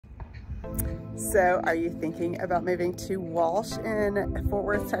So are you thinking about moving to Walsh in Fort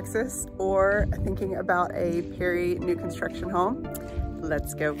Worth, Texas, or thinking about a Perry new construction home?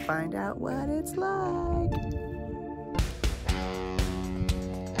 Let's go find out what it's like.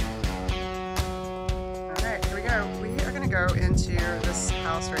 All right, here we go. We are gonna go into this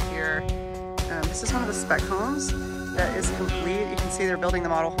house right here. This is one of the spec homes that is complete. You can see they're building the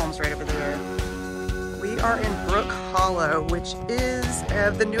model homes right over there. We are in Brook Hollow, which is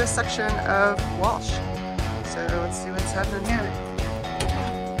the newest section of Walsh. So let's see what's happening here.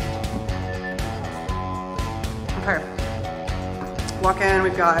 Okay. Walk in,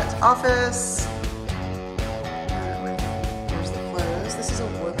 we've got office. Here's the clothes. This is a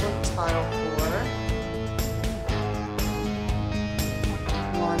woodland tile floor.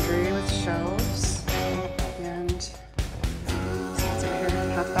 Laundry with shelves. And what's over here?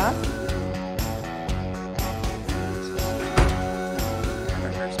 Half bath.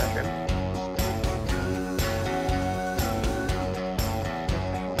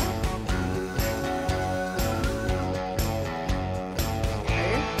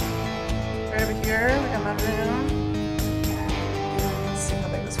 Here, we got my room. Let's see how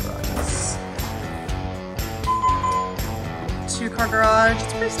big this garage is. 2-car garage.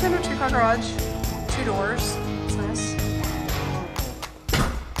 It's a pretty standard 2-car garage. 2 doors. It's nice.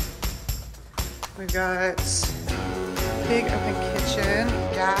 We've got big open kitchen,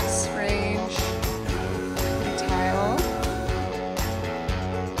 gas range, pretty tile.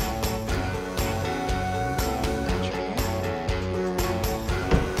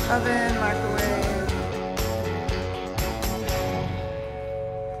 Oven, microwave.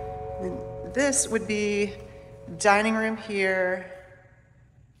 And this would be dining room here,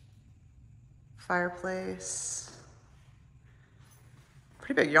 fireplace.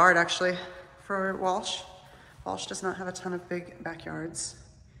 Pretty big yard actually for Walsh. Walsh does not have a ton of big backyards.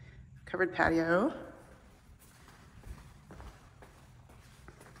 Covered patio.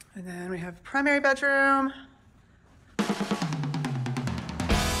 And then we have primary bedroom.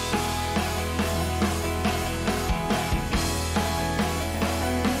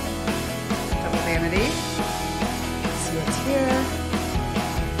 Vanity. See what's here.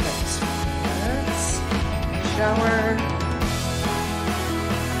 Shower.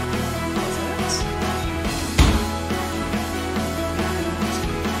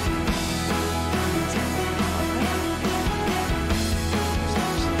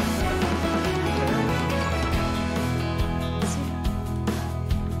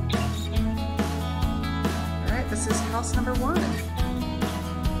 All right, this is house number 1.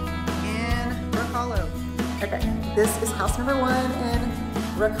 Okay, this is house number 1 in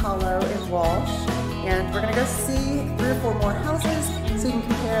Brook Hollow in Walsh, and we're gonna go see 3 or 4 more houses so you can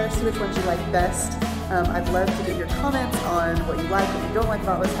compare, see which ones you like best. I'd love to get your comments on what you like, what you don't like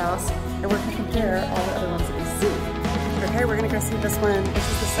about this house, and we're gonna compare all the other ones that we see. Okay, we're gonna go see this one. This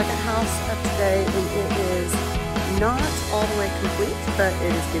is the second house of today, and it is not all the way complete, but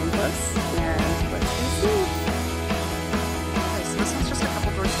it is getting close, and let's go see. Okay, so this one's just a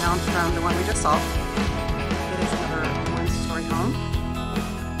couple doors down from the one we just saw. Home.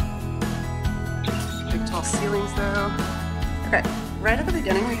 Big tall ceilings though. Okay, right at the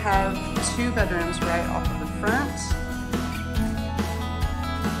beginning we have 2 bedrooms right off of the front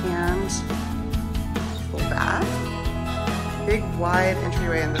and full bath. Big wide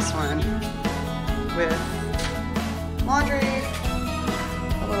entryway in this one with laundry,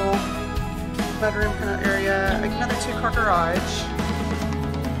 a little bedroom kind of area, another 2-car garage.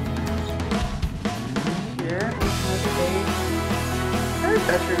 Here we have a 3rd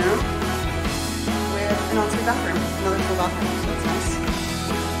bedroom with an ensuite bathroom, another full bathroom, so that's nice.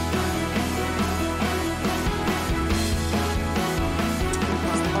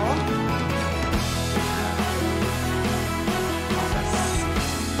 Across the hall. Office.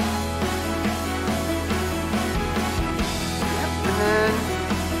 Yep, and then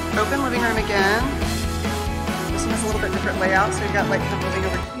open living room again. This one has a little bit different layout, so you've got like kind of living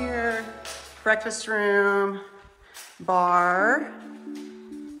over here, breakfast room, bar.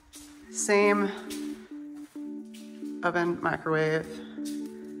 Same oven, microwave,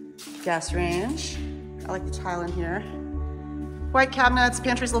 gas range. I like the tile in here. White cabinets,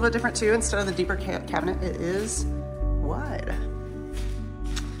 pantry's a little bit different too. Instead of the deeper cabinet, it is wide.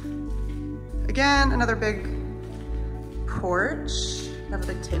 Again, another big porch. Have a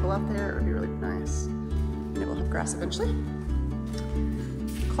big table out there, it would be really nice. And it will have grass eventually.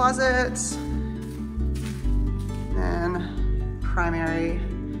 Closet, then primary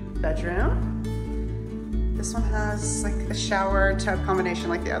bedroom. This one has like a shower tub combination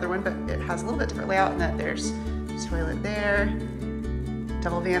like the other one, but it has a little bit different layout in that there's a toilet there,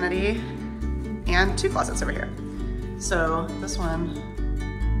 double vanity, and 2 closets over here. So this one,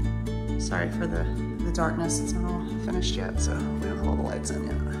 sorry for the darkness, it's not all finished yet, so we don't have all the lights in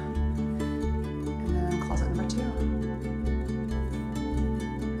yet. And then closet number 2.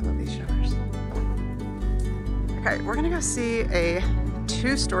 I love these showers. Okay, we're gonna go see a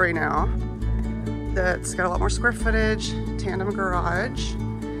 2-story now that's got a lot more square footage, tandem garage.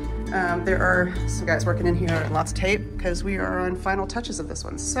 There are some guys working in here and lots of tape because we are on final touches of this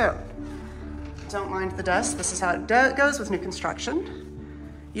one. So don't mind the dust. This is how it goes with new construction.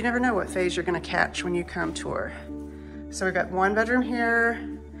 You never know what phase you're gonna catch when you come tour. So we've got 1 bedroom here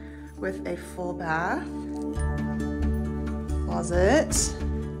with a full bath, closet,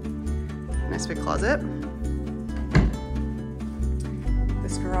 nice big closet.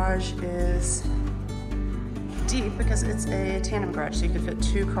 This garage is deep because it's a tandem garage, so you can fit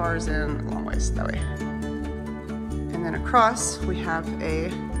 2 cars in a long ways that way. And then across we have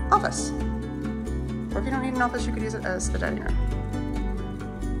a office. Or if you don't need an office, you could use it as a dining room.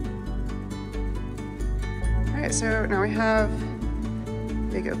 All right, so now we have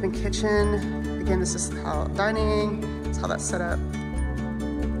big open kitchen. Again, this is how dining, that's how that's set up.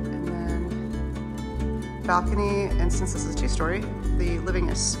 And then balcony, and since this is a 2-story, the living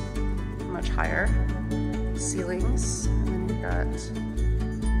is much higher. Ceilings, and then we've got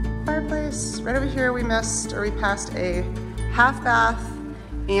fireplace. Right over here we passed a half bath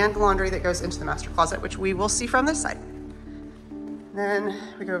and laundry that goes into the master closet, which we will see from this side. Then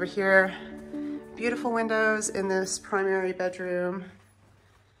we go over here, beautiful windows in this primary bedroom.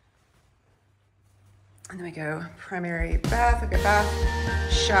 And then we go primary bath, we've got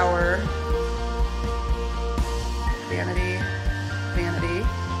bath, shower, vanity, vanity,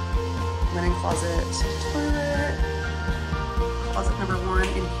 linen closet, toilet, closet number 1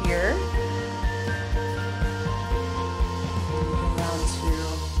 in here. And we go down to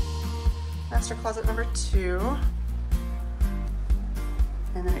master closet number 2.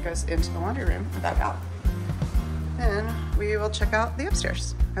 And then it goes into the laundry room and back out. Then we will check out the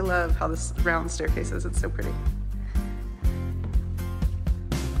upstairs. I love how this round staircase is, it's so pretty.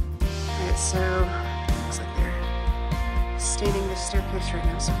 All right, so looks like they're staining the staircase right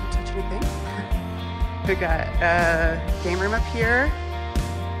now, so don't touch anything. We've got a game room up here,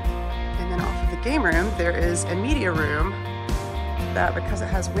 and then off of the game room there is a media room that, because it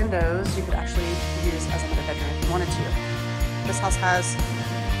has windows, you could actually use as another bedroom if you wanted to. This house has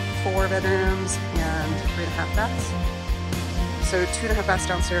 4 bedrooms and 3.5 baths. So 2.5 baths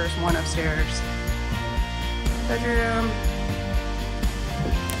downstairs, 1 upstairs. Bedroom.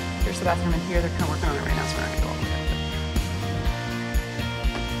 Here's the bathroom in here. They're kind of working on it right now, so we're not gonna go all the way.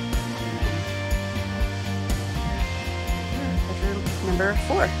 Number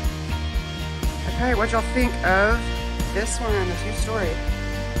 4. Okay, what'd y'all think of this one, the 2-story?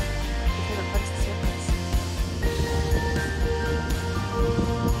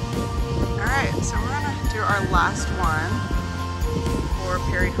 Alright, so we're gonna do our last one for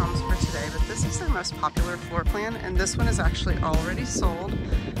Prairie Homes for today, but this is their most popular floor plan, and this one is actually already sold,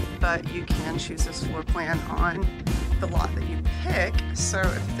 but you can choose this floor plan on the lot that you pick. So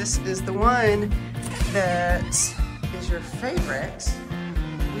if this is the one that is your favorite,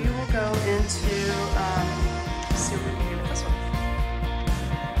 we will go into see what we can do with this one.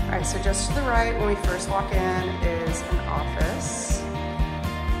 All right, so just to the right when we first walk in is an office.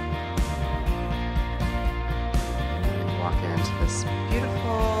 We walk into this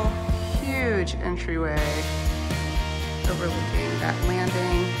beautiful, huge entryway overlooking that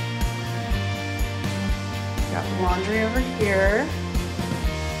landing. We've got laundry over here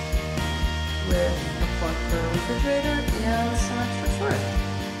with a plug for a refrigerator and some extra storage.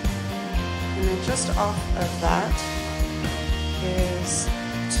 And then just off of that is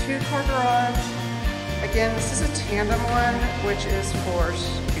 2-car garage. Again, this is a tandem one, which is for,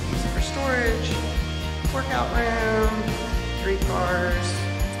 you could use it for storage, workout room, 3 cars,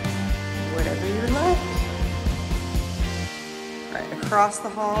 whatever you would like. All right, across the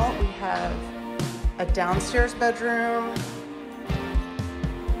hall, we have a downstairs bedroom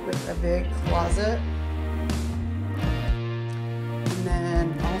with a big closet. And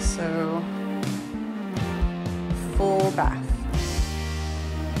then also full bath.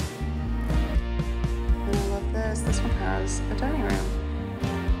 And I love this. This one has a dining room.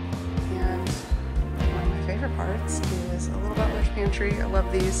 And one of my favorite parts is a little butler's pantry. I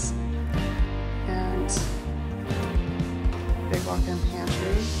love these. And big walk-in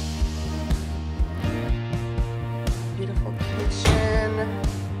pantry. Beautiful kitchen.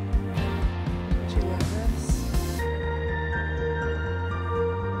 Do you love this?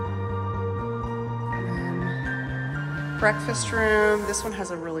 And then breakfast room. This one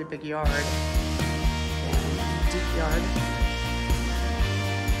has a really big yard. deep yard.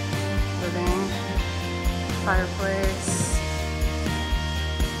 Living, fireplace,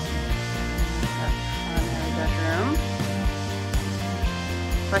 primary bedroom.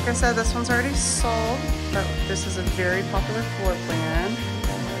 Like I said, this one's already sold, but this is a very popular floor plan.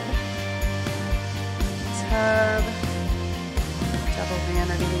 Tub, double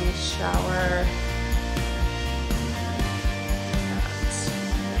vanity, shower.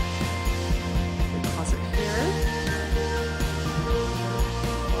 Big closet here.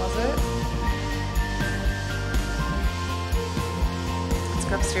 Closet. Let's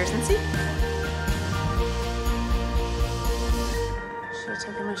go upstairs and see. Should have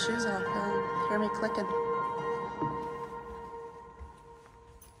taken my shoes off. You'll hear me clicking.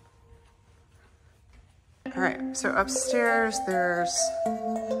 All right, so upstairs there's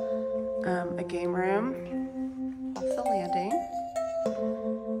a game room off the landing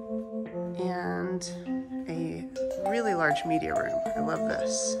and a really large media room. I love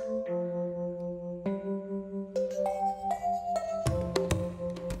this.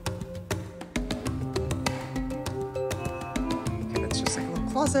 Okay, that's just like a little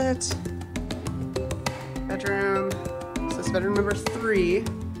closet. Bedroom. So it's bedroom number 3.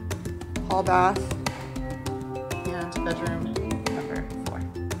 Hall bath. Bedroom number 4.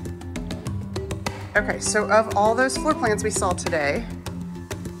 Okay, so of all those floor plans we saw today,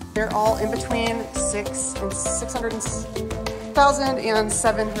 they're all in between 600,000 and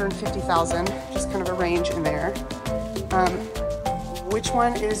 750,000, just kind of a range in there. Which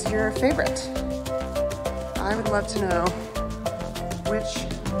one is your favorite? I would love to know which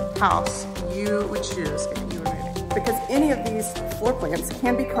house you would choose if you were moving, because any of these floor plans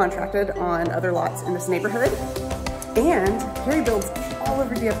can be contracted on other lots in this neighborhood. And Perry builds all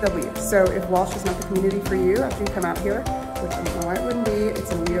over DFW. So if Walsh is not the community for you after you come out here, which I don't know why it wouldn't be,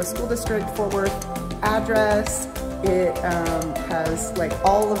 it's in Lido School District, Fort Worth address. It has like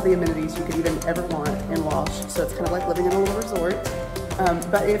all of the amenities you could even ever want in Walsh. So it's kind of like living in a little resort.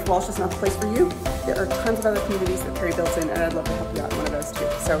 But if Walsh is not the place for you, there are tons of other communities that Perry builds in, and I'd love to help you out in one of those too.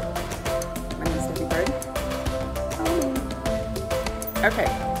 So my name is Debbie Bird. Okay.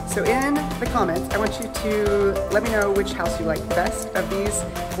 So in the comments, I want you to let me know which house you like best of these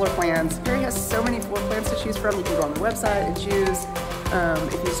floor plans. Perry has so many floor plans to choose from. You can go on the website and choose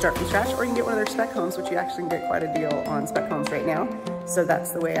if you start from scratch, or you can get one of their spec homes, which you actually can get quite a deal on spec homes right now. So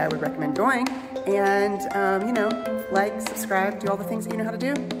that's the way I would recommend going. And, you know, like, subscribe, do all the things that you know how to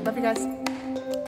do. Love you guys.